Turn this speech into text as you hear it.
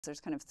There's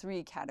kind of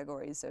three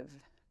categories of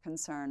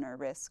concern or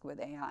risk with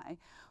AI.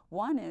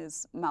 One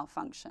is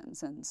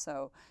malfunctions, and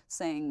so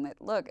saying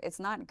that, look, it's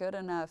not good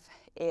enough,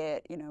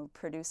 it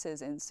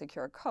produces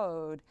insecure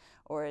code,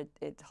 or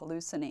it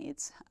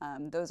hallucinates.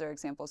 Those are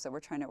examples that we're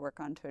trying to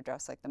work on to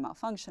address like the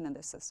malfunction in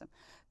this system.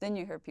 Then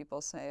you hear people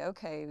say,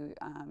 okay,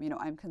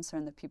 I'm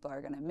concerned that people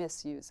are going to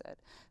misuse it.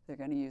 They're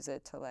going to use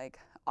it to like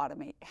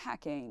automate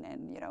hacking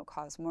and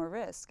cause more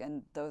risk,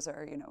 and those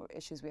are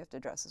issues we have to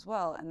address as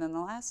well. And then the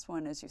last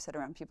one, as you said,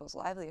 around people's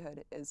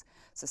livelihood is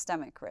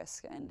systemic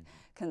risk and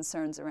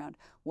concerns around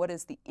what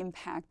is the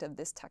impact of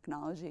this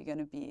technology going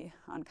to be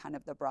on kind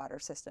of the broader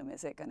system?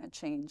 Is it going to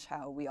change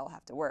how we all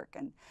have to work?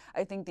 And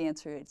I think the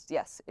answer is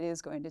yes, it is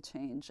going to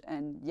change.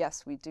 And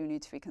yes, we do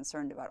need to be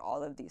concerned about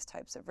all of these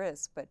types of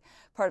risks. But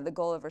part of the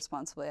goal of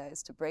responsible AI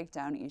is to break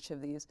down each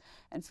of these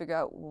and figure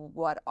out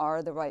what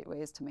are the right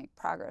ways to make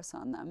progress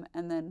on them.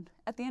 And then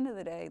at the end of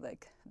the day,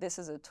 like, this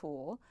is a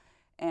tool,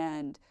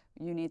 and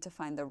you need to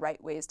find the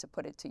right ways to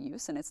put it to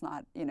use, and it's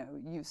not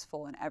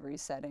useful in every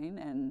setting,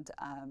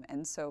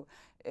 and so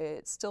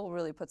it still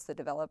really puts the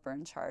developer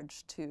in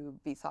charge to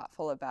be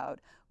thoughtful about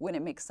when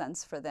it makes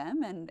sense for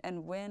them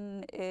and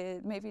when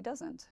it maybe doesn't.